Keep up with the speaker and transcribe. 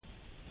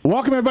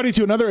Welcome, everybody,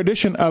 to another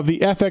edition of the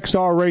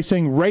FXR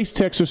Racing Race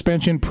Tech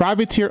Suspension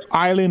Privateer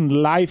Island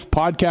Life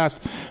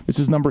podcast. This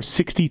is number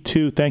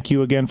 62. Thank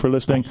you again for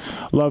listening.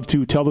 Love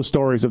to tell the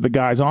stories of the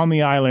guys on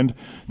the island,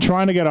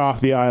 trying to get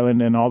off the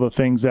island, and all the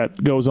things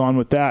that goes on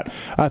with that.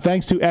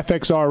 Thanks to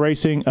FXR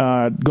Racing.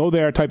 Go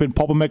there, type in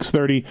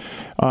PulpMX30,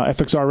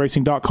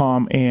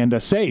 FXRRacing.com,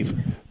 and save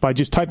by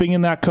just typing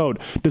in that code.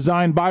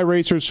 Designed by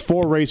racers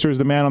for racers.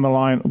 The man on the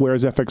line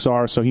wears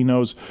FXR, so he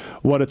knows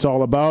what it's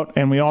all about.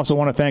 And we also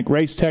want to thank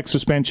Race Tech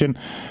Suspension.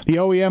 The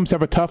OEMs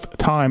have a tough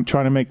time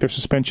trying to make their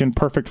suspension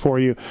perfect for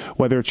you,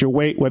 whether it's your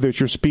weight, whether it's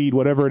your speed,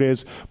 whatever it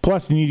is.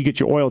 Plus, you need to get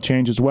your oil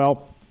change as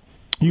well.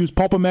 Use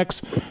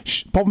PulpMX.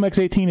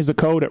 PulpMX18 is the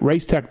code at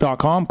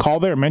racetech.com. Call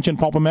there, mention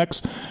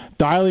PulpMX,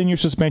 dial in your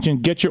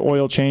suspension, get your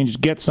oil changed,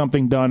 get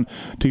something done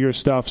to your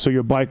stuff so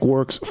your bike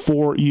works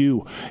for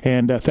you.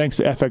 And thanks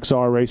to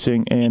FXR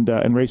Racing and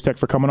Racetech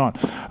for coming on.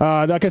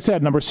 Like I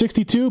said, number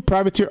 62,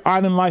 Privateer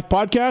Island Life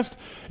podcast.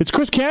 It's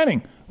Chris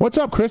Canning. What's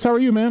up, Chris? How are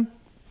you, man?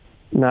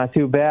 Not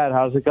too bad.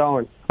 How's it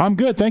going? I'm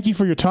good. Thank you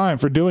for your time,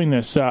 for doing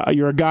this.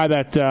 You're a guy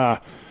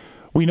that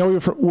we know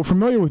we're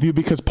familiar with you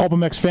because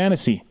PulpMX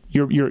Fantasy.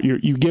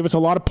 You gave us a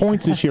lot of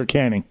points this year,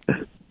 Canning.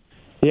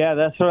 Yeah,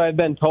 that's what I've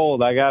been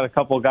told. I got a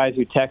couple of guys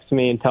who text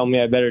me and tell me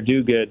I better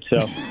do good. So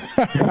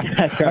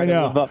I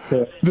know. To live up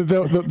to it.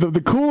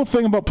 The cool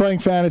thing about playing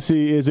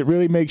fantasy is it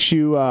really makes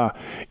you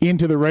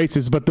into the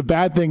races. But the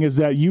bad thing is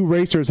that you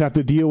racers have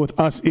to deal with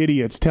us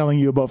idiots telling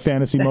you about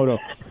fantasy moto.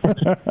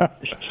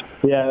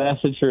 Yeah,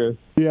 that's the truth.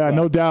 Yeah,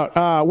 no doubt.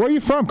 Where are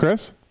you from,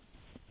 Chris?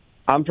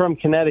 I'm from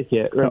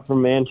Connecticut, right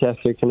from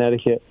Manchester,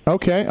 Connecticut.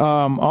 Okay,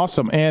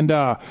 awesome. And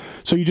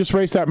so you just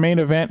raced that main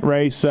event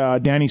race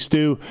Danny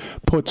Stu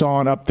puts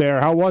on up there.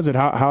 How was it?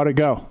 How'd it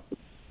go?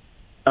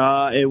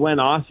 It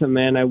went awesome,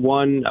 man. I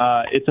won.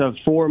 It's a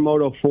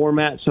 4-moto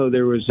format, so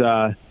there was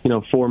 4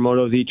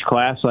 motos each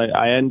class. So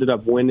I ended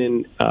up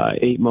winning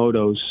 8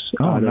 motos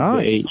out nice.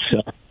 of the 8.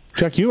 So.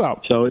 Check you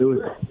out. So it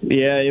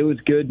was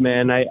good,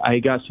 man. I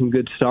got some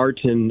good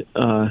starts, and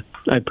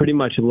I pretty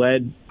much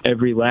led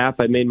every lap.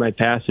 I made my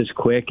passes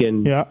quick,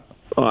 and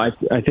I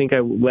think I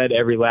led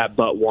every lap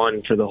but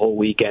one for the whole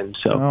weekend.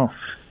 So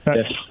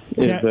can't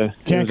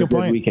complain.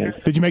 Good weekend.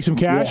 Did you make some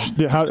cash?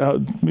 Yeah.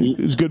 How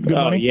is good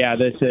money? Yeah,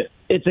 that's it.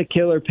 It's a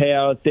killer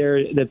payout there.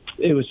 It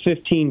was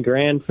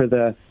 $15,000 for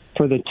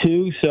the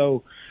 2.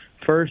 So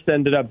first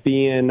ended up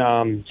being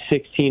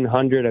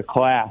 $1,600 a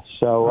class.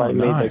 So I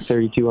made like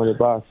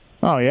 $3,200.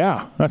 Oh,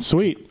 yeah. That's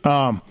sweet.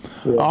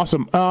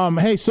 Awesome.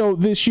 Hey, so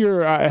this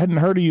year, I hadn't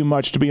heard of you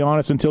much, to be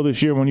honest, until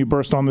this year when you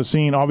burst on the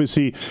scene.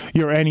 Obviously,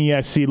 you're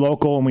NESC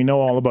local, and we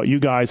know all about you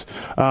guys.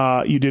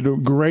 You did a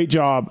great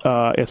job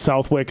at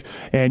Southwick,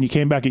 and you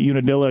came back at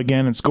Unadilla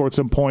again and scored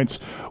some points.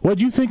 What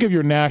did you think of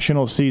your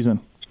national season?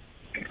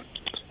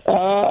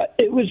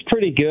 It was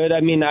pretty good.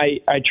 I mean,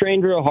 I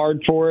trained real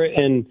hard for it,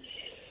 and,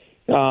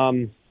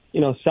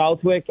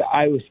 Southwick,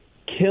 I was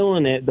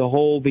killing it the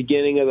whole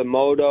beginning of the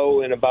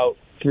moto, and about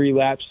 3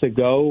 laps to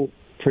go,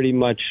 pretty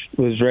much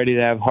was ready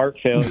to have heart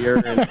failure.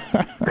 And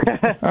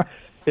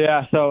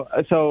yeah,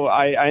 so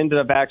I ended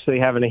up actually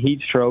having a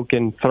heat stroke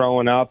and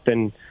throwing up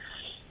and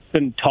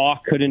couldn't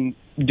talk, couldn't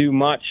do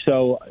much.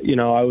 So,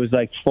 I was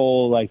like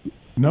full, like,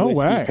 no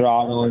way,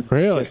 throttle,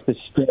 really,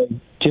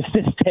 just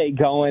to stay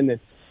going. And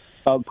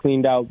felt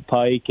cleaned out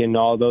Pike and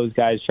all those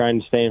guys trying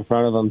to stay in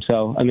front of them.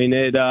 So, I mean,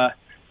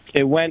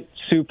 it went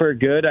super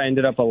good. I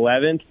ended up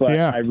 11th, but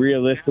I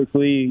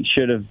realistically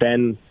should have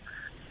been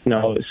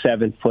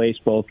 7th place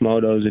both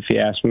motos, if you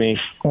ask me.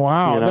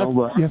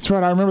 Wow, that's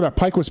right. I remember that.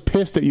 Pike was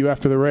pissed at you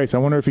after the race. I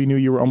wonder if he knew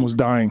you were almost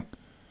dying.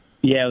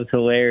 Yeah, it was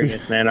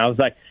hilarious, man. I was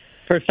like,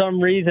 for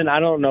some reason, I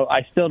don't know.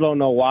 I still don't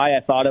know why.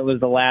 I thought it was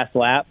the last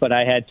lap, but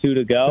I had 2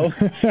 to go.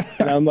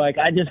 And I'm like,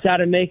 I just got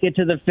to make it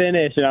to the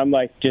finish. And I'm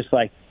like, just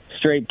like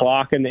straight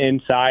blocking the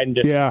inside and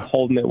just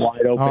holding it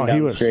wide open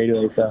down the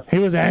straightaway. So. He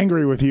was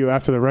angry with you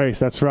after the race.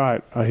 That's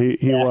right.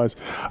 He was.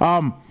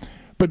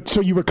 But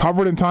so you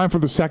recovered in time for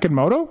the second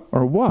moto,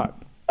 or what?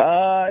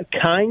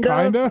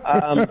 Kinda.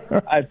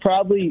 I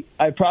probably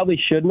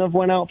shouldn't have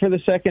went out for the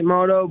second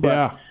moto,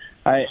 but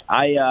I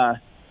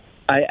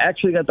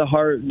actually got the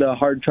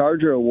hard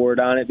charger award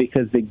on it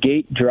because the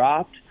gate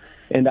dropped,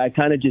 and I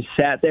kind of just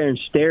sat there and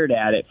stared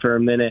at it for a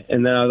minute,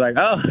 and then I was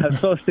like, oh, I'm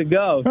supposed to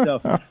go.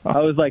 So I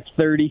was like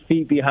 30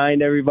 feet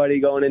behind everybody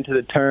going into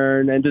the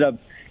turn. Ended up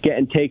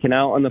getting taken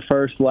out on the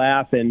first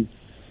lap, and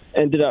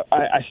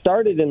I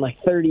started in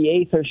like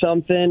 38th or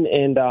something,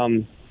 and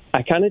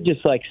I kind of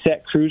just like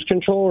set cruise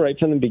control right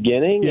from the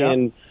beginning,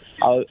 and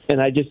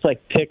I just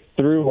like picked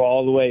through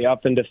all the way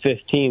up into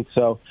 15th.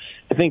 So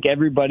I think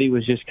everybody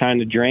was just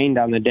kind of drained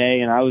on the day,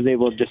 and I was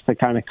able just to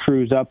kind of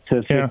cruise up to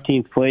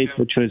 15th place,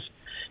 which was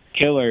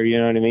killer. You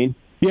know what I mean?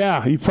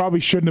 Yeah, you probably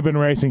shouldn't have been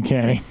racing,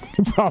 Kenny.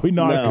 Probably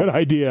not a good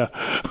idea.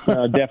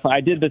 No, definitely. I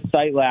did the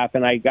sight lap,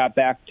 and I got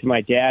back to my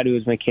dad, who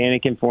was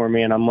mechanicking for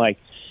me, and I'm like,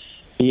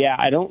 yeah,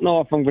 I don't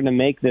know if I'm going to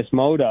make this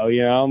moto.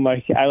 I'm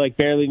like, I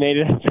barely made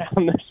it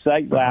down the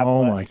sight lap.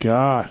 Oh my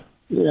God!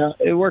 Yeah,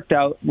 it worked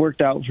out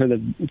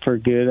for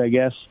good, I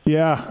guess.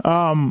 Yeah.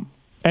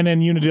 And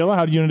then Unadilla,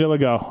 how did Unadilla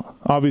go?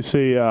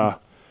 Obviously,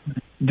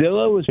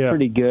 Dilla was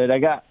pretty good.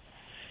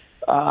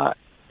 I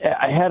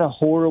had a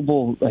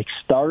horrible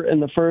start in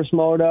the first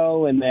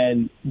moto, and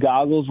then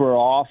goggles were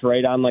off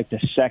right on the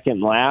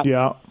second lap.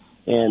 Yeah.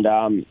 And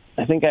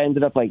I think I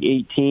ended up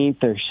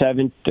 18th or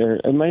 7th, or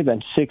it might have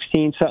been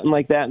 16th, something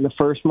like that in the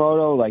first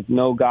moto.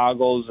 No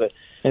goggles. I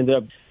ended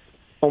up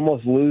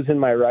almost losing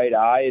my right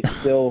eye. It's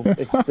still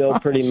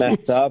pretty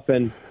messed up.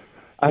 And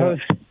I was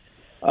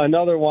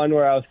another one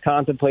where I was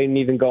contemplating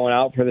even going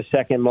out for the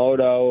second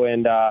moto,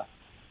 and I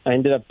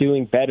ended up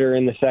doing better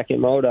in the second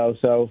moto.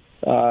 So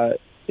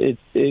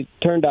it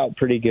turned out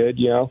pretty good,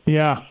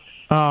 Yeah.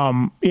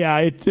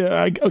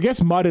 I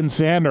guess mud and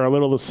sand are a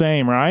little the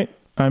same, right?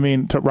 I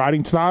mean,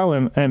 riding style,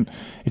 and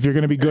if you're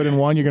going to be good in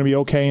one, you're going to be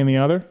okay in the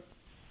other.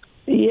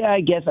 Yeah,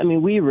 I guess. I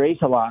mean, we race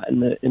a lot in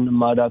the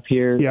mud up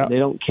here. Yeah. They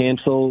don't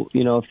cancel,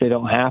 if they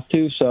don't have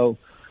to. So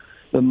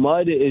the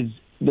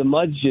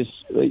mud's just,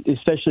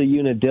 especially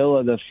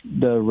Unadilla,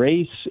 the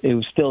race, it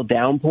was still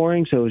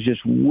downpouring, so it was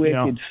just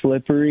wicked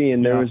slippery,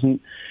 and there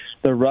wasn't.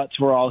 The ruts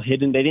were all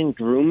hidden. They didn't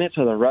groom it,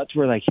 so the ruts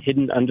were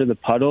hidden under the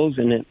puddles,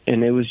 and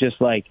it was just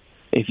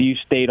if you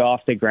stayed off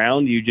the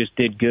ground, you just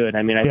did good.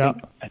 I mean,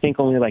 I think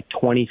only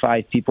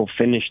 25 people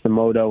finished the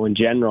moto in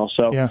general.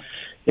 So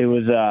it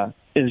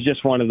was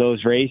just one of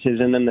those races.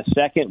 And then the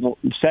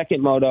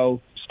second moto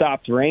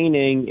stopped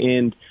raining,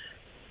 and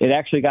it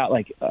actually got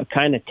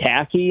kind of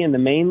tacky in the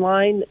main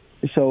line.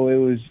 So it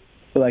was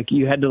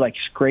you had to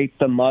scrape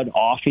the mud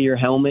off of your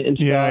helmet and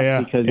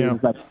stuff because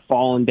it was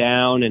falling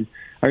down. And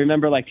I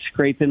remember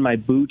scraping my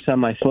boots on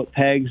my foot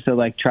pegs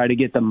to try to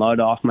get the mud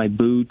off my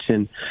boots.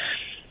 And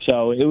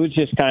so it was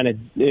just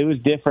it was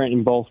different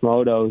in both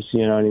motos,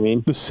 you know what I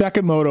mean? The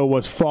second moto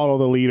was follow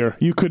the leader.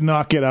 You could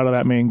not get out of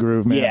that main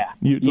groove, man.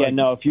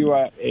 No, if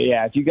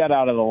you got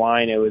out of the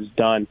line, it was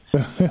done.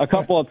 A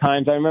couple of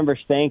times, I remember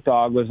Stank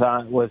Dog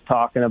was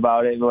talking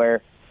about it,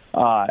 where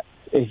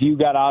if you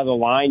got out of the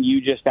line, you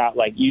just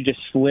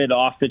slid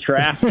off the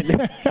track.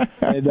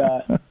 And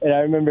I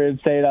remember him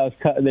saying I was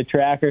cutting the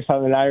track or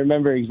something. And I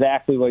remember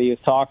exactly what he was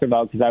talking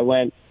about, because I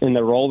went in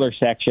the roller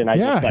section. I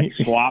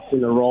just swapped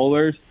in the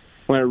rollers.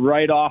 Went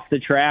right off the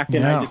track,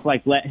 and I just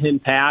let him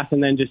pass,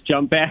 and then just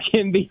jump back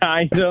in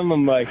behind him.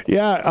 I'm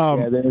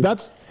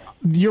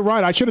you're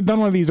right. I should have done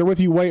one of these with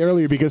you way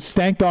earlier, because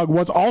Stank Dog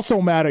was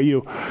also mad at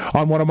you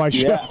on one of my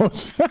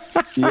shows.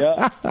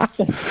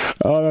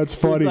 Oh, that's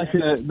funny.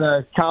 It's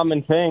the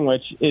common thing,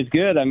 which is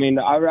good. I mean,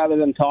 I'd rather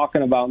them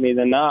talking about me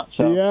than not.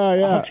 So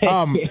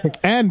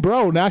and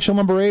bro, national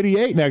number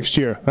 88 next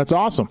year. That's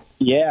awesome.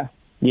 Yeah,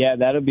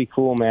 that'll be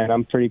cool, man.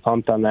 I'm pretty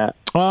pumped on that.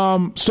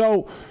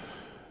 So.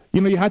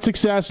 You had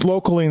success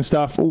locally and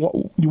stuff.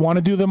 You want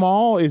to do them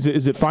all? Is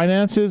it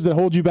finances that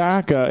hold you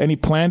back? Any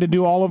plan to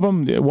do all of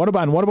them? What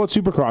about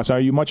Supercross? Are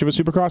you much of a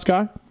Supercross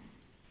guy?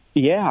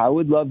 Yeah, I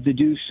would love to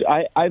do.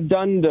 I've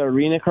done the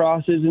arena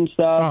crosses and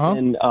stuff,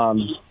 and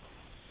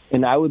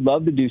I would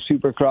love to do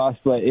Supercross,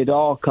 but it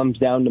all comes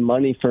down to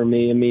money for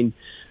me. I mean,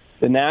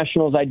 the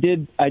nationals, I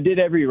did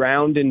every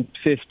round in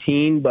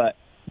 15, but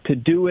to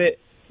do it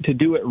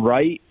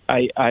right,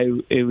 I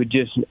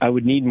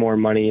would need more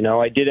money.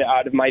 I did it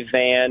out of my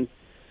van,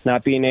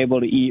 not being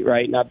able to eat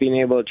right, not being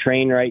able to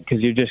train right,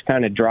 because you're just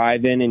kind of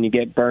driving and you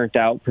get burnt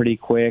out pretty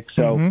quick.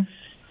 So,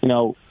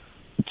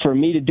 for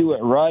me to do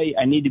it right,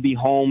 I need to be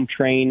home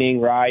training,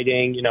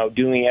 riding,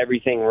 doing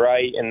everything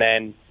right. And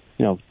then,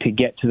 to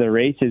get to the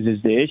races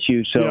is the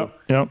issue. So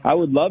I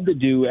would love to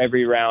do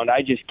every round.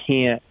 I just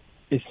can't.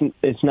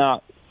 It's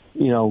not,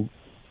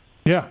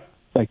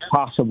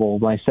 possible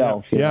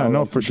myself.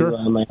 For sure.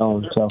 On my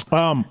own.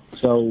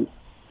 So,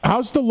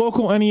 how's the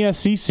local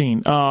NESC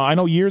scene? I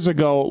know years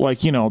ago,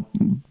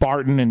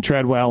 Barton and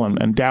Treadwell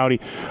and Dowdy,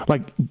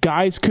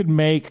 guys could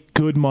make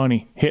good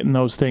money hitting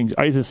those things.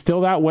 Is it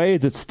still that way?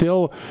 Is it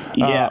still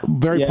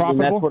very profitable? And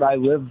that's what I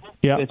live.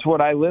 Yeah, it's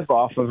what I live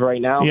off of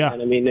right now. Yeah,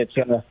 man. I mean, it's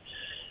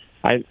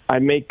I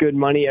make good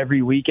money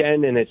every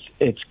weekend, and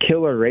it's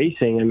killer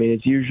racing. I mean,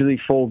 it's usually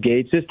full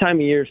gates. This time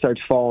of year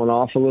starts falling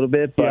off a little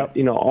bit, but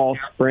all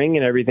spring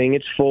and everything,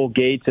 it's full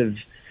gates of.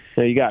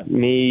 You got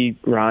me,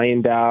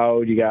 Ryan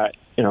Dowd. You got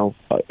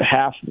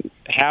half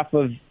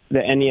of the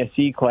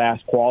NESC class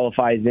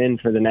qualifies in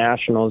for the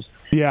nationals.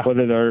 Yeah,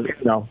 whether they're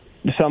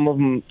some of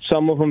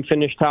them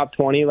finish top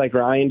 20, like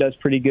Ryan does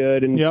pretty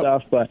good and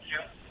stuff, but.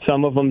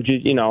 Some of them,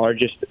 are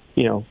just,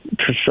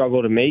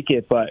 struggle to make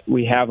it. But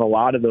we have a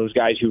lot of those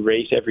guys who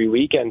race every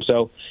weekend.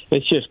 So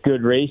it's just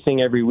good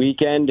racing every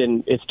weekend.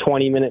 And it's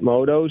 20-minute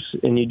motos,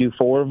 and you do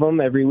 4 of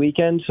them every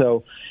weekend.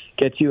 So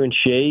gets you in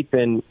shape,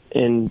 and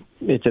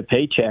it's a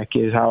paycheck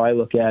is how I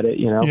look at it,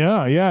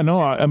 Yeah,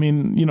 no, I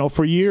mean,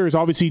 for years,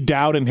 obviously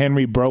Dowd and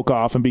Henry broke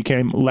off and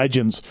became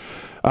legends.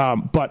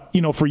 But,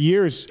 for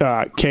years,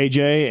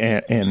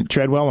 KJ and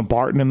Treadwell and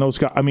Barton and those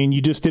guys, I mean,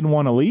 you just didn't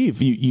want to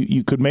leave.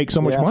 You could make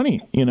so much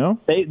money,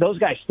 Those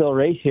guys still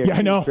race here. Yeah,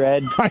 I know.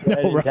 Fred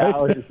right?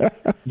 Dowd,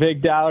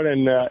 Big Dowd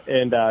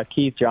and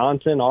Keith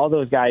Johnson, all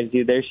those guys,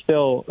 dude, they're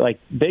still,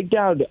 Big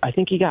Dowd, I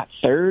think he got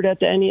third at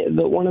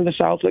one of the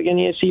Southwick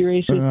NESC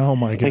races. Oh,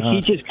 my God.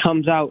 He just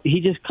comes out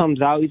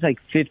comes out. He's like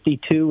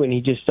 52, and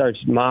he just starts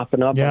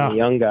mopping up on the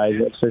young guys.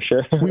 That's for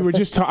sure.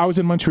 I was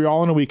in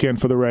Montreal on a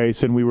weekend for the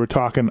race, and we were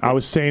talking. I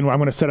was saying I'm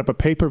going to set up a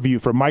pay-per-view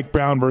for Mike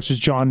Brown versus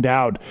John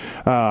Dowd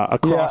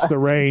across the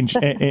range,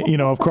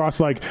 and across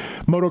like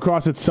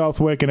motocross at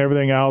Southwick and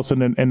everything else,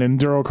 and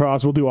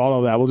endurocross. We'll do all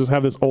of that. We'll just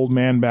have this old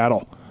man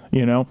battle.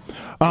 It'd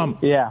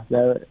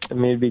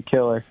be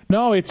killer.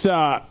 No,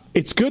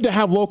 it's good to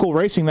have local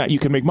racing that you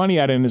can make money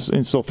at and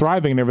still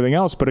thriving and everything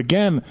else. But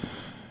again,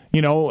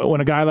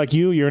 when a guy like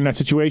you're in that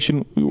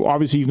situation,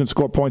 obviously you can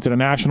score points at a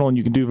national and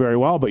you can do very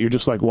well, but you're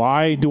just like,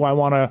 why do I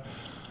want to?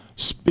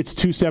 It's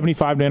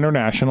 $275 to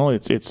international.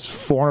 It's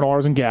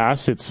 $400 in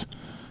gas. It's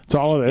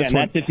all of this.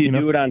 Yeah, and that's if you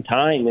do it on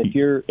time. If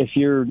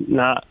you're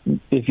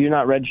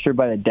not registered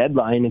by the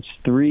deadline, it's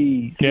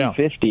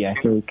 $350, I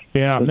think.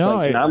 Yeah, so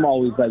and I'm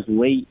always like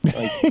late,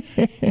 cause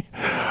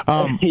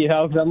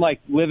I'm like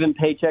living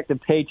paycheck to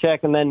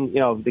paycheck, and then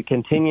the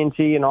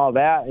contingency and all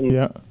that,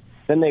 and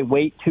then they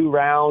wait 2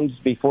 rounds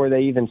before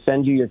they even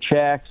send you your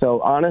check. So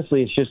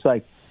honestly, it's just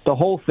like the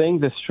whole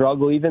thing's a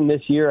struggle. Even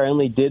this year, I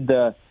only did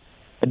I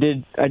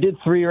did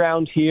 3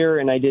 rounds here,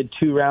 and I did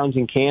 2 rounds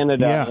in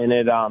Canada, and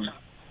it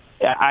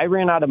I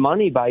ran out of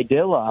money by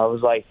Dilla. I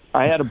was like,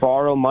 I had to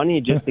borrow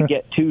money just to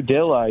get to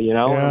Dilla, And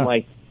I'm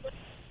like,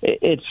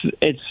 it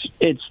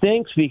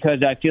stinks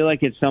because I feel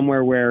like it's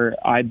somewhere where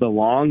I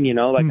belong,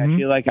 I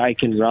feel like I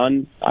can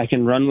run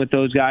with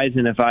those guys.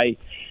 And if I,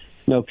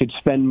 could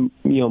spend,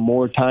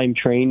 more time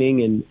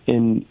training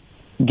and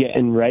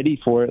getting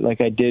ready for it,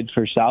 like I did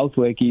for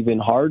Southwick, even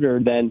harder,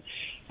 then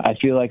I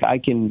feel like I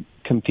can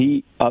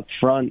compete up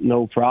front,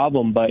 no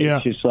problem. But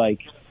it's just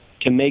like,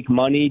 to make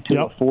money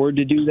to afford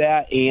to do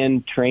that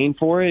and train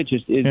for it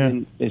just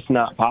isn't. It's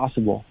not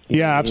possible.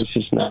 It's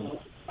just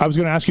not. I was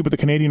going to ask you about the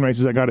Canadian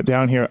races. I got it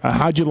down here.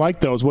 How'd you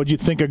like those? What'd you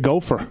think of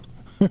Gopher?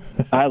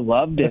 I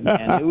loved it,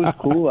 man. It was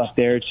cool up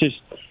there.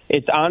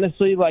 It's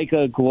honestly like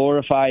a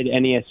glorified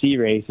NESC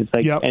race. It's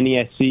like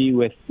NESC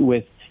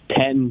with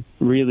 10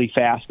 really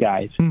fast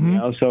guys.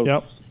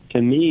 So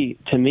to me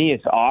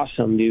it's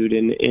awesome, dude.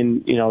 And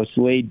it's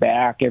laid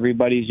back.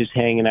 Everybody's just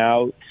hanging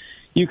out.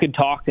 You could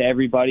talk to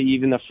everybody,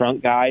 even the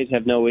front guys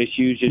have no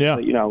issues just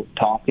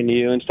talking to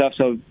you and stuff.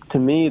 So to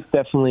me, it's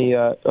definitely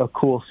a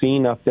cool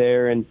scene up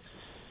there, and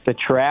the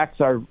tracks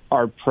are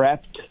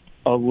prepped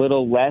a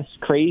little less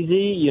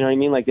crazy. You know what I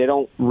mean? Like they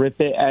don't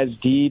rip it as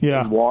deep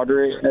and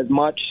water it as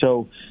much.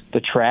 So the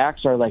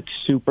tracks are like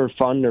super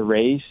fun to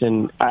race,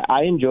 and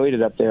I enjoyed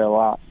it up there a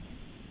lot.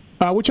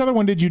 Which other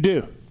one did you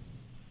do?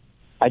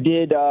 I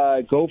did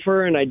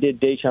Gopher, and I did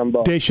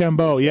Deschambault.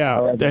 Deschambault,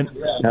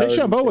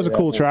 Deschambault was a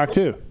cool track,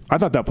 too. I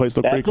thought that place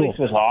looked pretty cool. That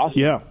place was awesome.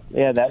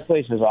 Yeah, that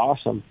place was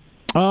awesome.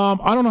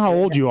 I don't know how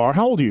old you are.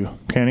 How old are you,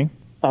 Kenny?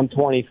 I'm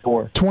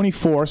 24.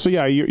 24, so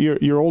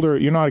you're older.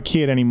 You're not a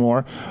kid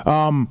anymore.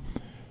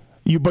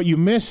 But you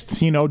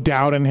missed,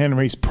 Dowd and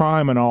Henry's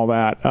prime and all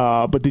that.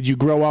 But did you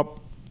grow up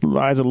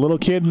as a little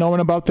kid knowing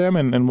about them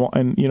and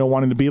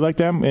wanting to be like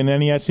them in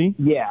NESC?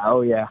 Yeah,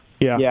 oh yeah.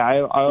 Yeah, I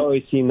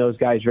always seen those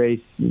guys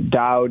race.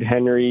 Dowd,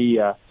 Henry,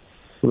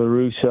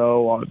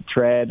 LaRusso,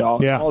 Tread,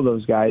 all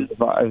those guys.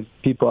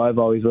 People I've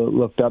always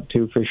looked up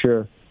to for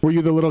sure. Were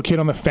you the little kid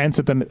on the fence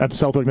at the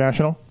Southwick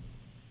National?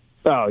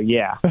 Oh,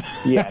 yeah.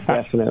 Yeah,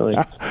 definitely.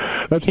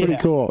 That's pretty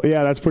cool.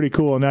 Yeah, that's pretty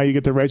cool. And now you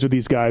get to race with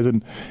these guys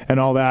and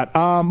all that.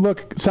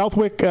 Look,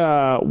 Southwick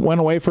went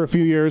away for a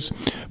few years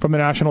from the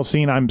national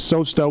scene. I'm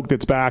so stoked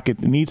it's back.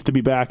 It needs to be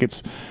back.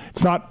 It's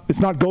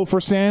not Gopher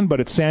sand, but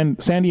it's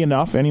sandy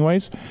enough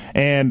anyways.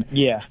 And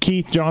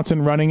Keith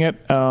Johnson running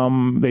it.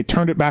 They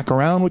turned it back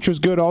around, which was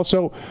good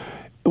also.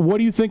 What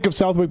do you think of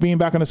Southwick being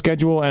back on the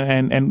schedule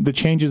and the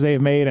changes they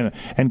have made and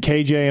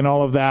KJ and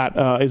all of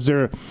that? Is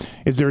there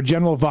a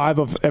general vibe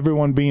of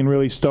everyone being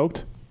really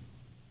stoked?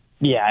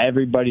 Yeah,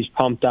 everybody's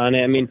pumped on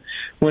it. I mean,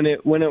 when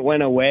it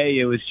went away,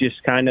 it was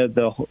just kind of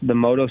the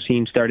moto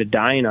scene started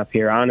dying up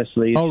here,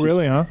 honestly. Oh,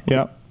 really, huh?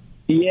 Yeah.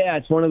 Yeah,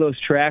 it's one of those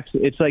tracks.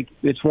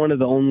 It's one of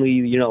the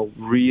only,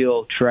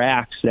 real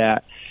tracks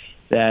that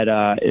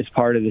is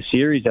part of the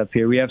series up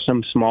here. We have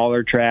some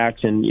smaller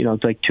tracks, and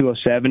it's like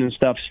 207 and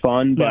stuff's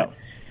fun, but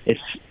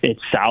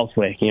it's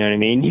Southwick. You know what I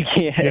mean? You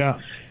can't. Yeah.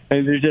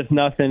 There's just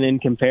nothing in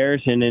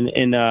comparison.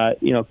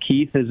 And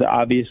Keith is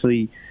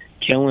obviously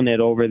killing it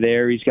over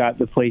there. He's got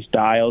the place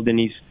dialed, and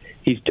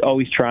he's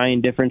always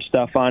trying different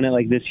stuff on it.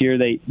 Like this year,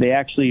 they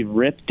actually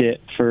ripped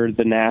it for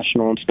the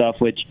national and stuff,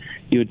 which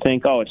you would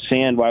think, oh, it's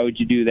sand. Why would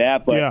you do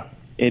that? But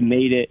it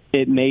made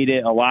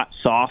it a lot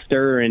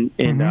softer and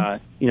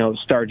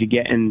started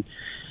getting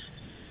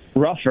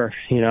rougher.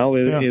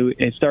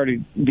 It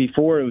started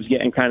before, it was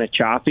getting kind of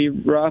choppy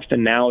rough,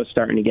 and now it's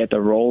starting to get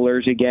the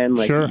rollers again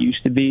like it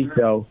used to be.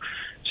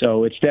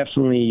 So it's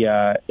definitely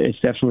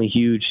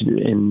huge,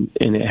 and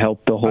it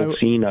helped the whole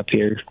scene up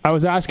here. I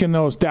was asking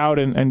those Dowd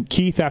and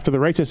Keith after the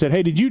race. I said,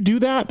 hey, did you do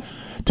that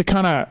to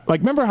kind of like,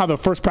 remember how the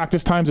first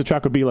practice times the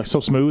track would be like so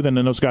smooth, and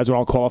then those guys would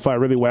all qualify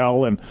really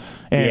well, and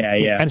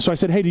so I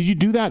said, hey, did you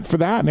do that for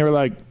that? And they were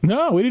like,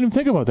 no, we didn't even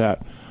think about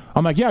that.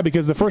 I'm like, yeah,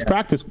 because the first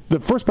practice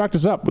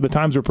up, the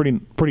times were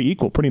pretty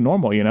equal, pretty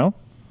normal,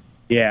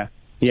 Yeah.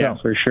 Yeah,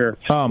 so, for sure.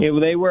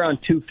 They were on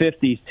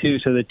 250s too,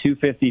 so the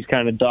 250s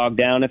kind of dogged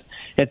down.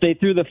 If they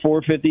threw the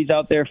 450s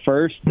out there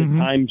first, the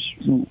times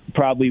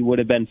probably would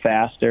have been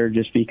faster,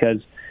 just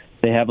because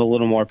they have a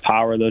little more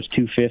power. Those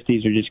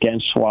 250s are just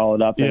getting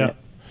swallowed up in it.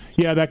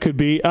 Yeah, that could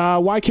be.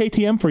 Why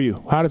KTM for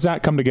you? How does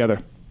that come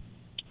together?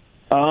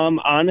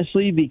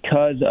 Honestly,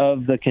 because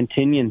of the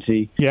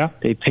contingency. Yeah,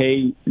 they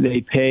pay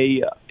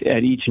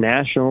at each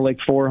national like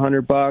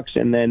 $400,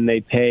 and then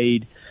they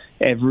paid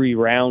every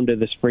round of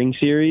the spring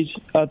series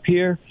up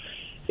here.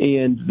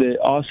 And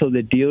also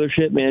the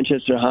dealership,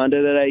 Manchester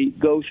Honda, that I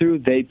go through,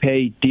 they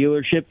pay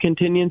dealership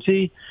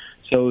contingency.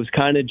 So it was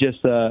kind of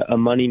just a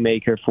money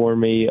maker for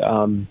me.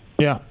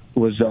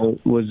 Was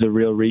the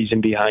real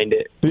reason behind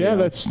it. Yeah,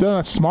 that's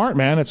smart,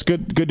 man. It's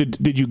good.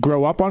 Did you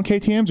grow up on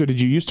KTMs, or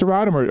did you used to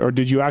ride them, or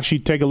did you actually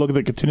take a look at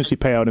the contingency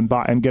payout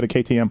and get a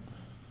KTM?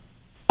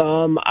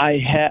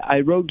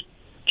 I rode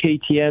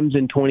KTMs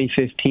in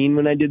 2015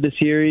 when I did the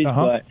series,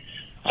 but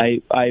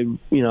I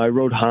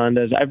rode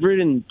Hondas. I've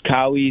ridden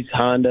Kawis,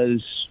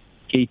 Hondas,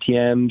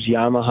 KTMs,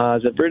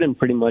 Yamahas. I've ridden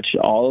pretty much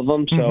all of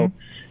them. So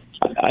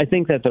I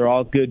think that they're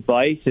all good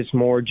bikes. It's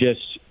more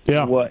just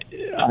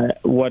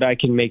what I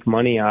can make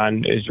money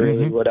on is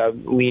really what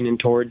I'm leaning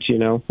towards.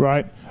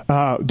 Right,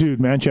 dude.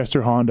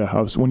 Manchester Honda.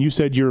 When you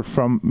said you're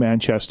from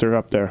Manchester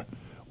up there,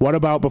 what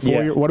about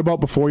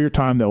before your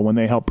time though? When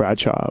they helped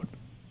Bradshaw out?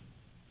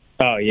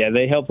 Oh yeah,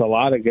 they helped a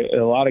lot of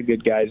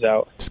good guys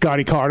out.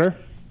 Scotty Carter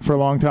for a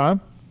long time.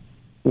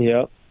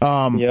 Yep.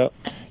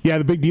 Yeah,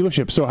 the big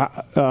dealership.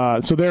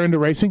 So they're into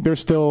racing. They're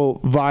still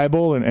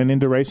viable and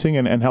into racing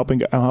and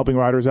helping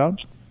riders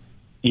out.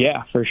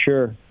 Yeah, for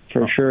sure.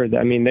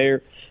 I mean,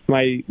 they're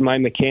my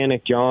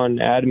mechanic John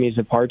Adamy is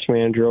a parts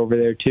manager over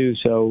there too.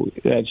 So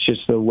that's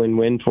just a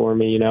win-win for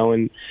me,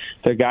 And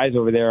their guys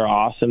over there are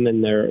awesome,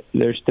 and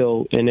they're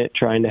still in it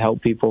trying to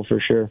help people for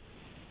sure.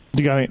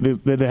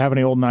 Did they have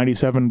any old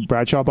 '97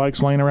 Bradshaw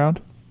bikes laying around?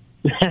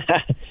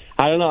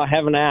 I don't know. I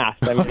haven't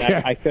asked. I mean,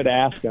 I could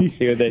ask them,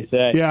 see what they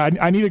say. Yeah,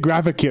 I need a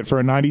graphic kit for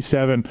a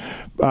 '97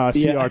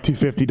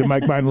 CR250 to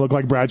make mine look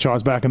like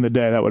Bradshaw's back in the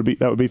day. That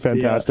would be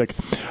fantastic.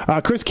 Yeah.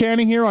 Chris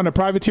Canning here on the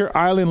Privateer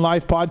Island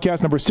Life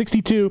podcast number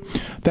 62.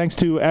 Thanks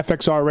to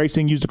FXR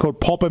Racing. Use the code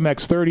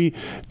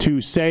PulpMX30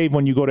 to save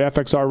when you go to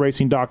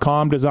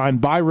FXRRacing.com.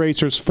 Designed by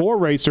racers for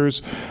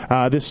racers.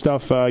 This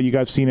stuff you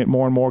guys have seen it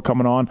more and more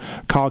coming on.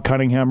 Kyle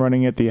Cunningham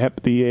running it. The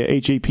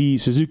HAP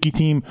Suzuki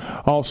team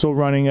also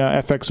running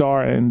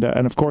FXR,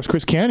 and of course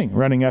Chris Canning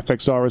running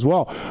FXR as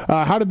well.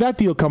 How did that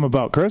deal come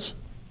about, Chris?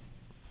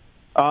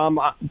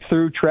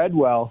 Through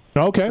Treadwell.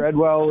 Okay.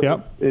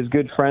 Treadwell is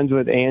good friends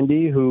with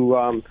Andy,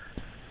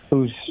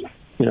 who's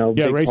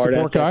big race part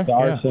support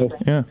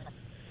FXR, guy.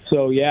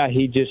 So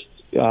he just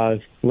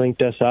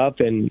linked us up,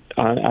 and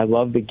I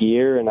love the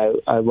gear and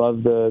I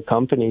love the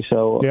company.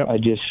 So I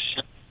just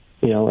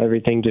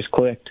everything just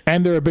clicked.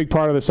 And they're a big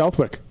part of the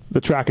Southwick, the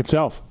track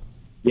itself.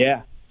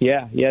 Yeah.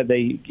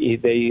 They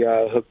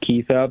hooked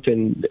Keith up,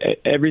 and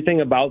everything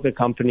about the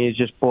company is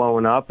just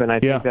blowing up, and I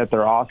think that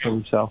they're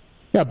awesome. So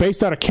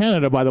based out of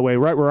Canada, by the way,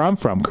 right where I'm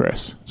from,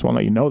 Chris. Just want to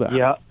let you know that.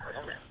 Yeah,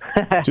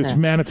 just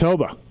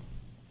Manitoba.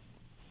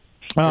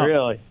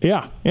 Really?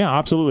 Yeah,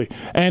 absolutely.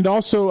 And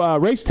also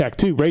Racetech,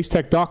 too.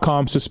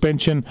 Racetech.com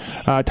suspension.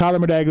 Tyler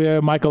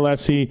Medaglia, Michael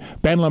Essie,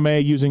 Ben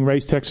LeMay using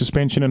Racetech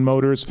suspension and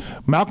motors.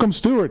 Malcolm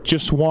Stewart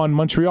just won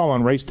Montreal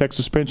on Racetech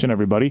suspension,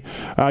 everybody.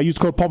 Use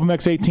code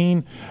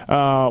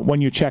PulpMX18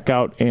 when you check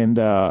out, and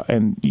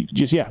you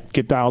just,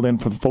 get dialed in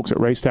for the folks at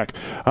Racetech.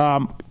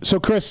 So,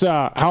 Chris,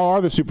 how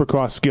are the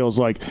Supercross skills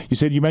like?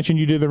 You mentioned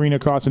you did the arena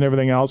cross and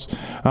everything else.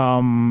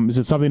 Is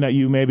it something that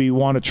you maybe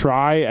want to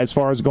try as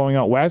far as going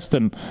out west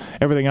and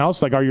everything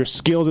else? Like, are your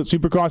skills at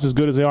Supercross as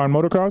good as they are in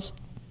motocross?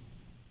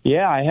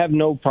 Yeah, I have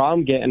no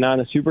problem getting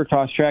on a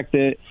Supercross track.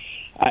 That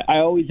I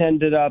always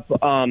ended up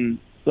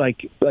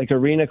like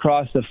arena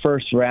cross. The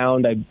first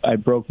round, I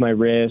broke my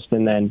wrist,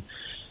 and then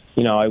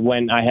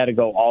I had to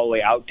go all the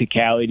way out to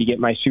Cali to get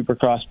my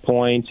Supercross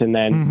points, and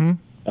then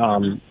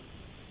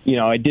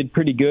I did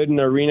pretty good in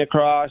the arena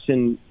cross,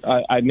 and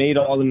I made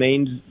all the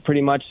mains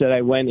pretty much that I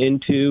went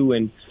into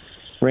and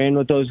ran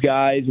with those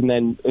guys. And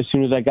then as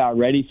soon as I got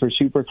ready for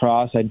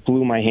Supercross, I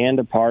blew my hand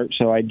apart,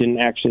 so I didn't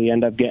actually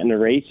end up getting to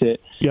race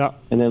it. Yeah.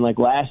 And then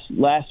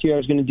last year I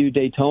was going to do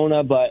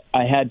Daytona, but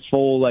I had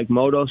full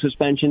moto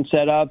suspension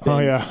set up. Oh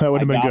yeah, that would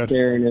have been good.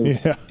 There and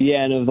it was,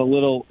 and it was a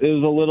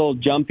little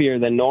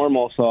jumpier than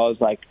normal, so I was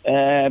like,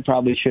 I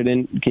probably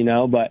shouldn't,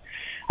 but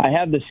I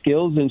have the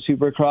skills in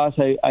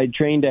Supercross. I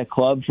trained at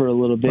club for a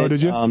little bit. Oh,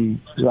 did you?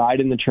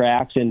 Riding the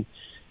tracks, and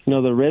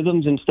the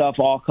rhythms and stuff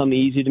all come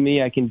easy to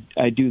me. I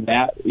do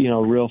that,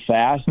 real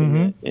fast,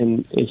 and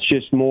it's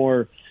just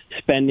more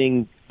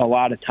spending a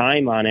lot of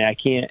time on it. I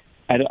can't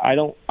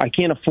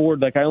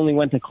afford, I only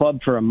went to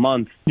club for a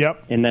month.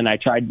 Yep. And then I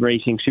tried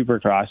racing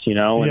Supercross,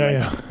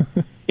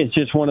 and it's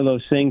just one of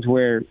those things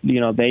where,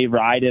 they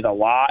ride it a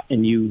lot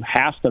and you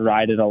have to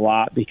ride it a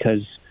lot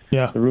because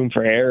the room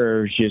for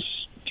error is just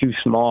too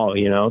small,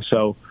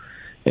 so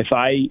if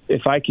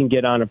I can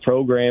get on a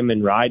program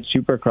and ride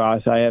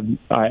Supercross,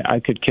 I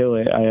could kill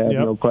it. I have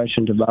no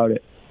questions about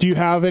it. Do you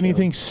have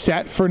anything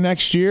set for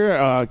next year?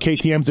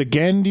 KTM's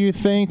again, do you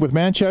think, with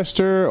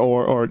Manchester,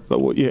 or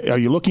are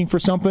you looking for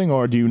something,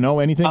 or do you know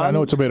anything? I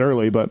know it's a bit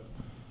early, but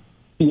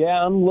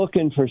yeah, I'm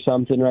looking for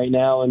something right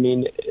now. I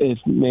mean, if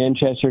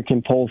Manchester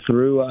can pull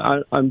through,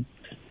 I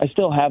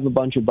still have a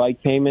bunch of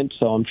bike payments,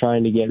 so I'm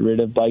trying to get rid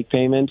of bike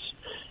payments.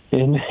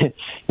 And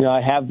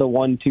I have the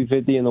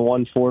 1,250 and the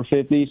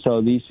 1,450,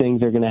 so these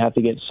things are going to have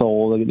to get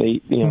sold.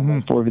 They,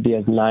 450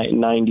 has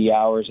 90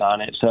 hours on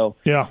it, so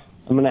yeah.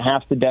 I'm going to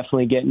have to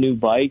definitely get new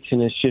bikes,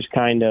 and it's just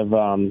kind of,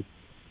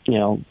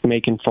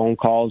 making phone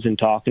calls and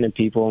talking to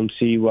people and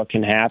see what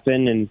can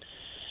happen. And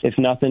if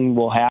nothing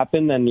will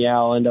happen, then,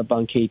 I'll end up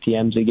on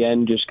KTM's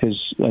again just because,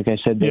 like I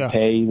said, they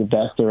pay the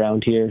best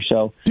around here.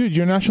 So, dude,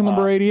 you're national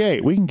number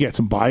 88. We can get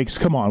some bikes.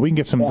 Come on. We can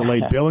get some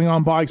delayed billing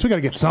on bikes. We got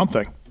to get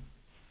something.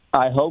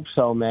 I hope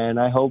so, man.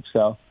 I hope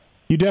so.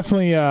 You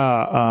definitely,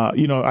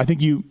 I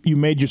think you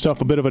made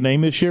yourself a bit of a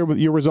name this year with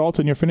your results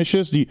and your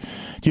finishes. Do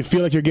you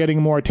feel like you're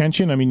getting more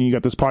attention? I mean, you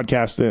got this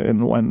podcast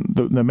and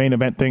the main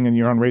event thing, and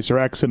you're on Racer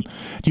X. And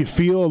do you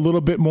feel a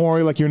little bit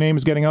more like your name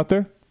is getting out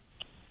there?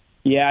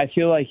 Yeah, I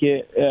feel like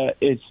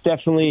it's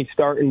definitely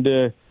starting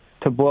to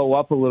blow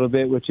up a little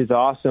bit, which is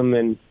awesome.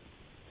 And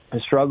the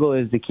struggle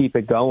is to keep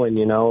it going.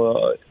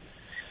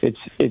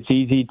 It's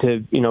easy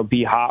to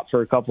be hot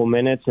for a couple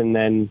minutes and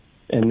then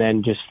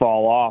just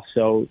fall off.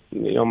 So,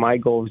 my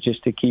goal is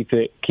just to keep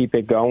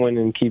it going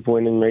and keep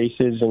winning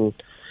races and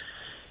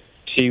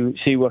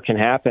see what can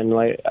happen.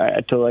 Like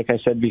I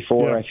said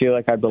before, I feel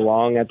like I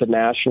belong at the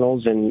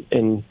Nationals and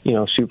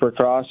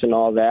Supercross and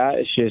all that.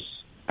 It's just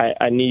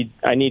I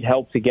need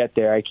help to get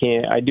there.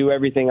 I do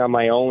everything on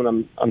my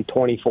own. I'm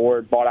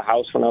 24. Bought a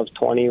house when I was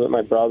 20 with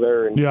my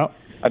brother, and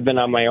I've been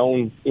on my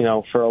own,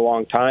 for a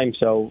long time.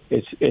 So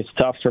it's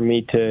tough for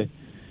me to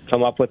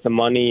come up with the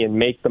money and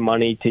make the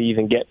money to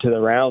even get to the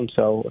round.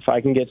 So if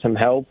I can get some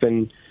help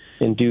and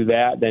do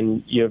that,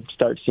 then you'll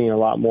start seeing a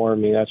lot more of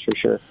me, that's for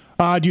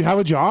sure. Do you have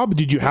a job?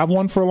 Did you have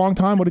one for a long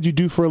time? What did you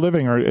do for a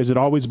living? Or has it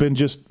always been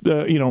just,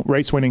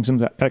 race winnings and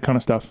that kind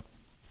of stuff?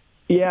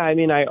 Yeah, I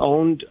mean, I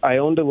owned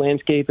a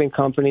landscaping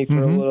company for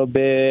a little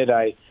bit.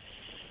 I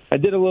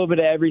did a little bit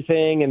of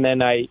everything, and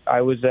then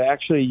I was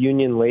actually a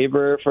union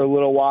laborer for a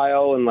little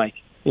while, and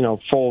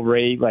full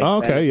rate,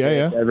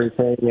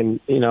 everything,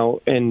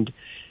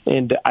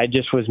 and I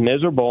just was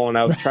miserable, and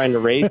I was trying to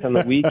race on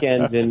the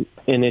weekends, and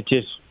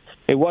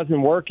it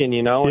wasn't working,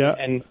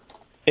 and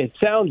it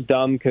sounds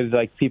dumb because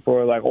people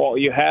are like, well,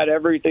 you had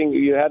everything,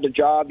 you had a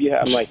job,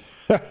 I'm like,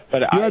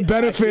 but you had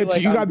benefits,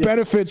 you got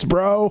benefits,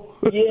 bro.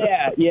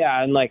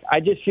 yeah, and I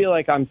just feel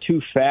like I'm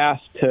too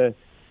fast to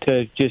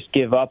just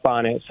give up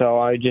on it, so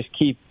I just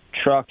keep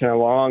trucking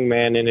along,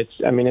 man, and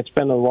it's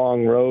been a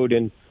long road,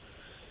 and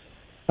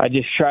I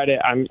just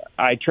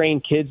I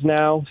train kids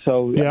now,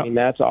 so I mean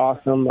that's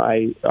awesome.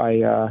 I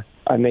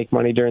make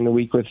money during the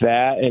week with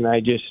that, and I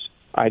just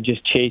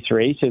chase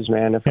races,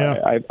 man.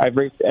 I've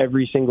raced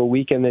every single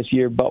weekend this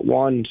year but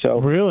one. So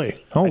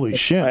really, holy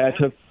shit!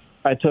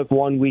 I took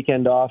one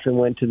weekend off and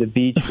went to the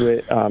beach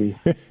with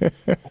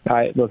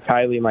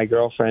Kylie, my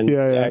girlfriend,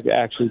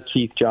 actually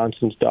Keith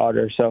Johnson's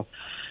daughter. So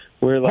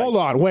we're like,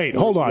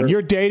 hold on,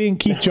 you're dating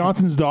Keith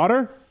Johnson's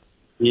daughter?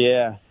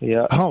 Yeah.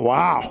 Oh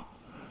wow.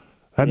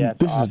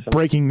 This awesome. Is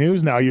breaking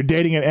news now. You're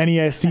dating an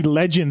NESC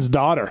legend's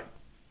daughter.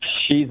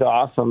 She's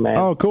awesome, man.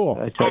 Oh, cool.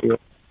 I tell you.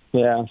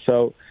 Yeah,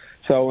 so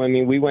I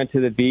mean, we went to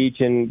the beach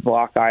in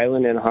Block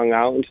Island and hung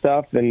out and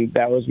stuff, and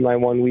that was my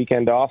one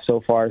weekend off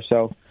so far.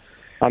 So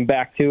I'm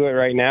back to it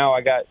right now.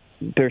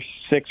 There's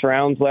 6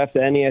 rounds left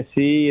at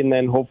NESC, and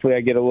then hopefully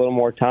I get a little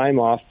more time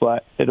off,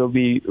 but it'll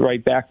be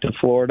right back to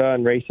Florida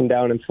and racing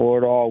down in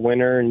Florida all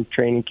winter and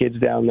training kids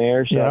down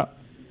there. So.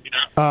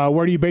 Yeah.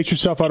 Where do you base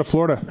yourself out of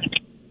Florida?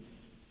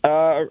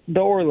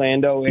 The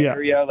Orlando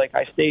area.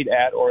 I stayed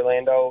at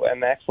Orlando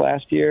MX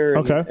last year.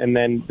 And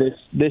then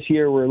this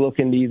year we're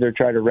looking to either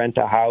try to rent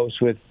a house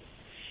with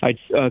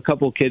a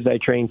couple kids I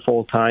train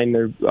full time.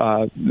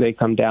 They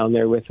come down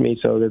there with me,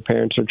 so their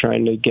parents are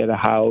trying to get a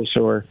house,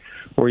 or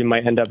we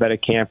might end up at a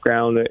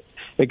campground.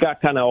 It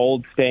got kind of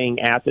old staying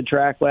at the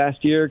track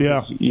last year.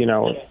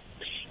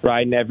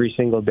 Riding every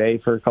single day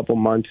for a couple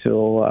months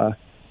will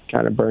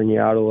kind of burn you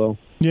out a little.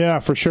 Yeah,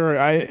 for sure.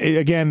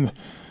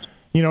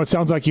 It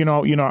sounds like you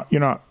don't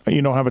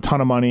have a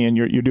ton of money and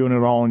you're doing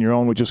it all on your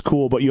own, which is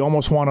cool. But you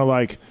almost want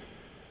to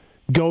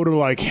go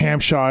to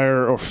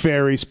Hampshire or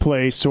Ferry's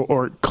place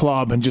or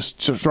club and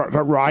just start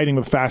riding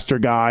with faster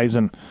guys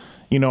and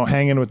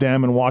hanging with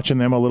them and watching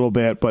them a little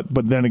bit. But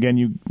then again,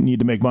 you need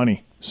to make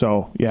money.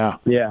 So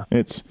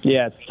it's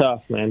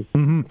tough, man.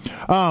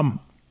 Mm-hmm.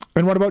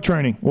 And what about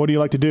training? What do you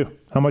like to do?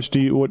 How much do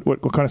you what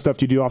kind of stuff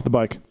do you do off the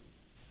bike?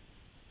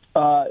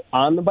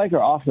 On the bike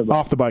or off the bike?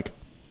 Off the bike.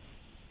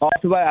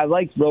 I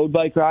like road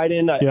bike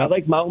riding. I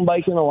like mountain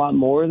biking a lot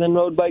more than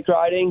road bike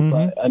riding,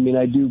 but I mean,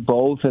 I do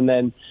both. And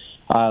then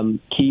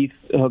Keith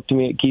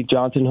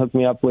Johnson hooked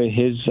me up with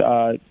his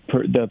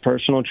the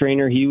personal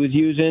trainer he was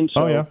using.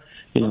 So,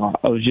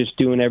 I was just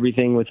doing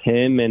everything with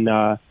him and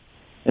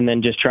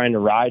then just trying to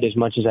ride as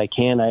much as I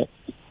can. I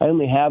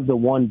only have the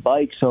one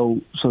bike, so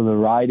the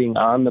riding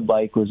on the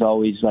bike was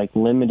always like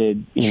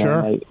limited.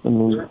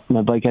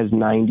 My bike has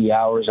 90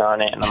 hours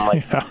on it, and I'm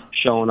like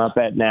showing up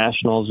at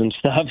nationals and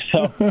stuff.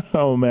 So,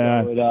 oh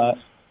man.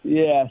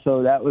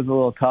 So that was a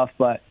little tough,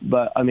 but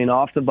I mean,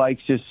 off the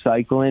bike's just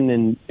cycling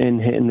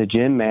and hitting the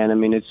gym, man. I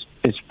mean,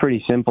 it's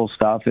pretty simple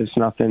stuff. It's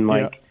nothing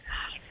like,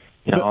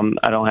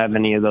 I don't have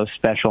any of those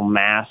special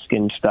masks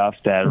and stuff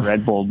that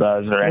Red Bull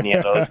does or any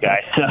of those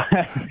guys. So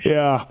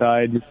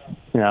I just,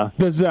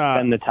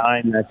 spend the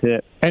time. That's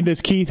it. And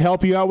does Keith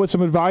help you out with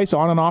some advice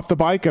on and off the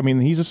bike? I mean,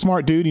 he's a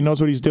smart dude. He knows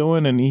what he's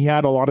doing, and he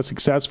had a lot of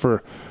success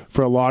for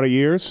a lot of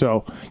years.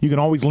 So you can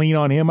always lean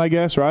on him, I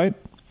guess, right?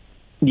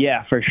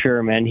 Yeah, for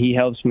sure, man. He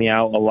helps me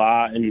out a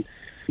lot. And,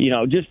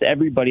 just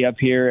everybody up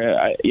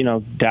here,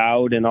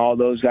 Dowd and all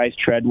those guys,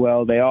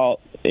 Treadwell, they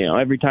all,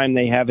 every time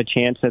they have a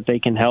chance that they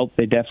can help,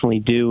 they definitely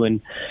do. And,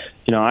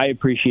 I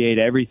appreciate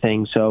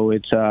everything. So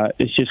it's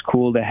just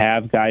cool to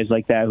have guys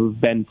like that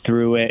who've been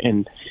through it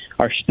and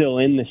are still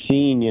in the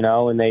scene,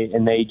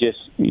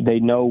 and they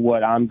know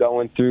what I'm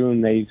going through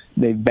and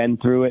they've been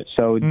through it.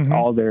 So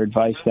all their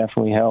advice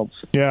definitely helps.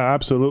 Yeah,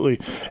 absolutely.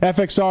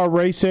 FXR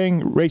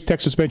Racing, Race Tech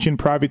Suspension,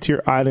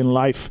 Privateer Island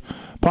Life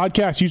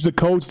podcast. Use the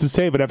codes to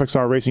save at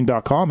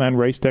fxrracing.com and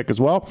Race Tech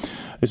as well.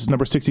 This is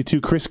number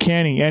 62, Chris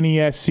Canning,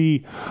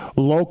 NESC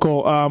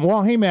local.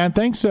 Well, hey man,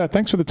 thanks for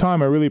the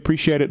time. I really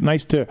appreciate it.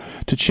 Nice to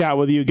chat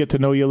with you, get to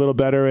know you a little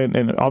better,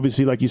 and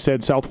obviously, like you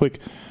said,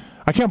 Southwick.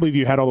 I can't believe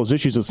you had all those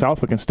issues with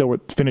Southwick and still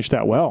finished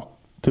that well,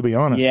 to be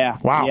honest. Yeah.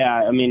 Wow.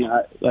 Yeah. I mean,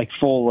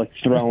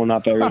 throwing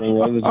up everything.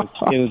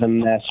 It was a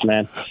mess,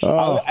 man.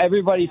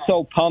 Everybody's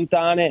so pumped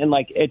on it, and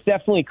it's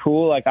definitely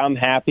cool. I'm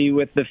happy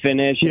with the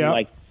finish,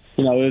 and it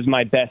was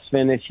my best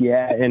finish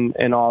yet,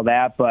 and all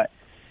that. But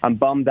I'm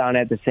bummed on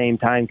it at the same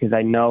time because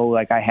I know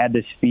I had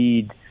the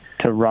speed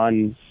to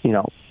run.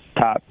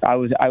 Top. I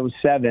was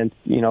seventh,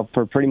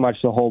 for pretty much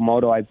the whole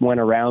moto. I went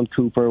around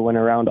Cooper, went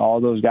around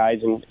all those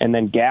guys, and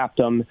then gapped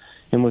them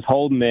and was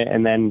holding it,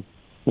 and then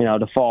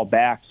to fall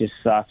back just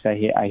sucks. I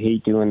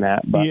hate doing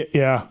that. But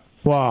yeah.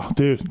 Wow,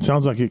 dude,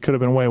 sounds like it could have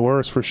been way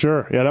worse for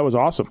sure. Yeah, that was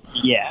awesome.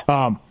 Yeah.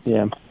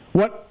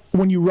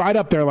 When you ride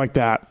up there like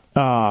that,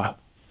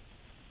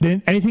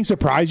 did anything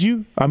surprise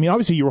you? I mean,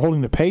 obviously you were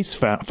holding the pace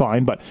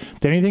fine, but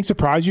did anything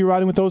surprise you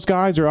riding with those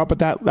guys or up at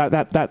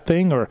that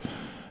thing, or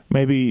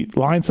maybe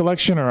line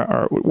selection,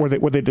 or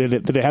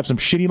did they have some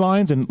shitty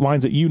lines and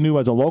lines that you knew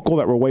as a local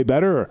that were way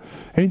better, or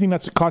anything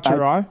that's caught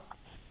your eye?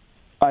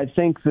 I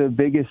think the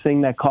biggest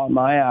thing that caught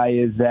my eye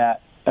is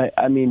that,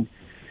 I mean,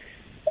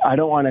 I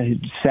don't want to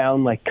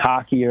sound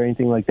cocky or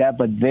anything like that,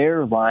 but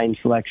their line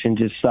selection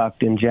just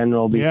sucked in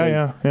general.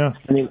 Because, yeah.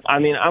 I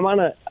mean, I'm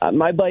on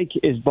my bike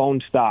is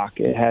bone stock.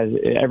 It has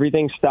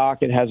everything stock.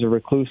 It has a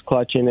recluse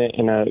clutch in it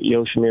and a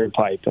Yoshimura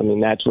pipe. I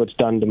mean, that's what's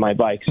done to my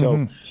bike.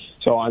 So.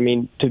 So, I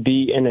mean, to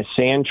be in a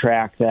sand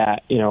track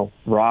that,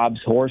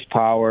 robs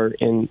horsepower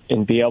and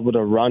be able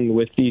to run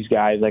with these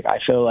guys, I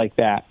feel like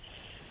that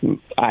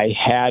I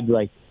had,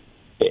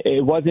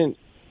 it wasn't,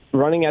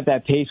 running at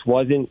that pace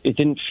it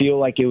didn't feel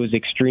like it was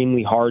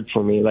extremely hard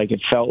for me.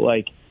 It felt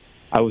like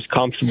I was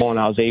comfortable and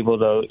I was able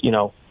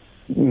to,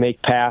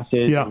 make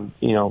passes and,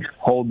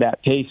 hold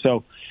that pace.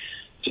 So,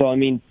 I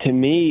mean, to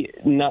me,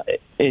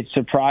 it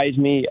surprised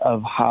me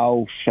of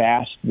how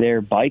fast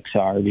their bikes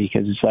are,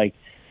 because it's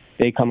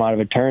they come out of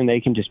a turn, they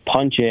can just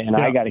punch it, and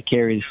I got to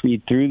carry the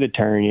speed through the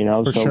turn,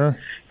 For sure.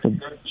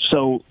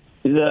 So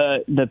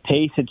the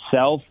pace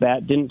itself,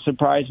 that didn't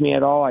surprise me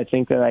at all. I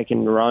think that I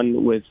can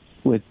run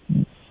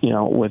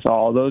with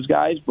all those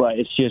guys, but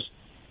it's just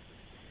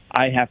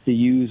I have to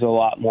use a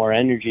lot more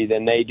energy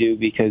than they do,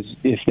 because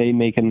if they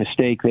make a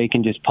mistake, they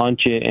can just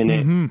punch it, and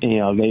they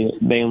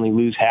only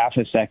lose half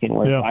a second.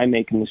 Where if I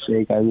make a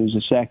mistake, I lose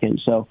a second.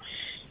 So.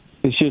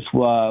 It's just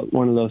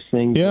one of those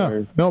things.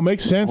 Yeah, no, it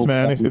makes sense,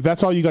 man. If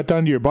that's all you got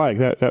done to your bike,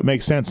 that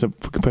makes sense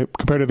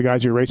compared to the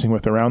guys you're racing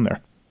with around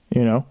there.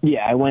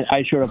 Yeah,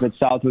 I showed up at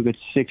Southwick with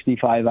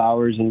 65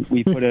 hours, and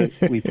we put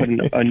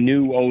a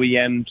new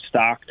OEM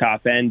stock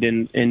top end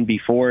in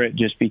before it,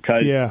 just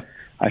because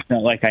I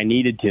felt like I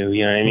needed to.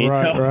 You know what I mean?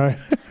 Right.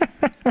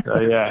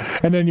 Yeah.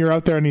 And then you're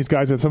out there, and these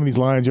guys have some of these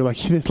lines. You're like,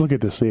 look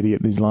at this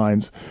idiot. These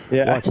lines.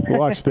 Yeah.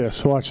 Watch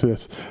this.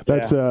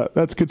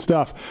 That's good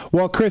stuff.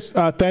 Well, Chris,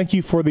 thank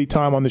you for the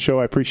time on the show.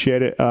 I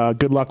appreciate it.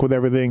 Good luck with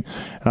everything,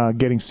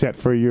 getting set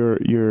for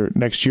your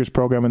next year's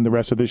program and the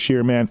rest of this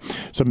year, man.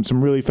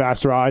 Some really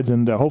fast rides,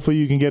 and hopefully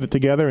you can get it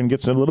together and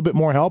get a little bit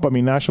more help. I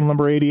mean, national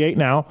number 88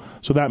 now,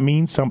 so that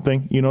means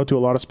something, to a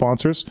lot of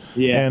sponsors.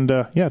 Yeah. And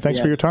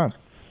thanks for your time.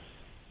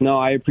 No,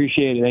 I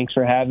appreciate it. Thanks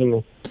for having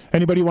me.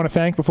 Anybody you want to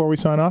thank before we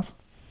sign off?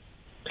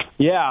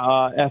 Yeah,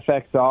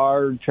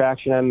 FXR,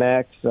 Traction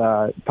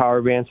MX,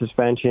 Power Band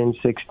Suspension,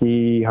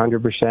 60,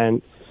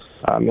 100%,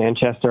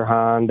 Manchester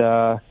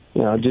Honda,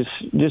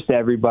 just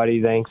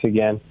everybody. Thanks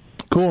again.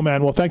 Cool,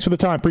 man. Well, thanks for the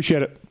time.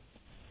 Appreciate it.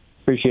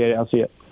 Appreciate it. I'll see you.